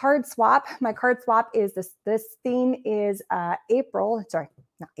my card swap is this theme is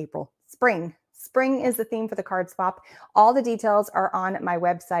spring. Spring is the theme for the card swap. All the details are on my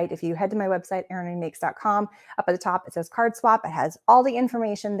website. If you head to my website, erinmakes.com, up at the top, it says card swap. It has all the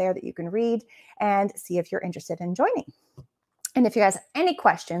information there that you can read and see if you're interested in joining. And if you guys have any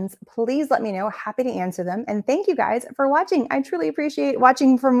questions, please let me know. Happy to answer them. And thank you guys for watching. I truly appreciate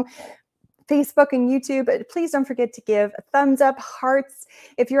watching from Facebook and YouTube. But please don't forget to give a thumbs up, hearts.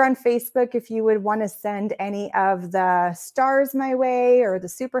 If you're on Facebook, if you would want to send any of the stars my way or the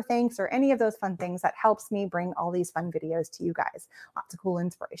super thanks or any of those fun things, that helps me bring all these fun videos to you guys. Lots of cool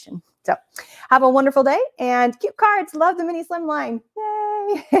inspiration. So have a wonderful day and cute cards. Love the mini slim line.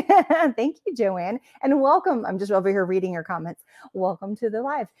 Yay. Thank you, Joanne. And welcome. I'm just over here reading your comments. Welcome to the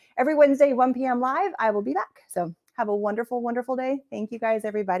live. Every Wednesday, 1 p.m. live, I will be back. So have a wonderful, wonderful day. Thank you guys,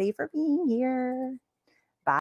 everybody, for being here.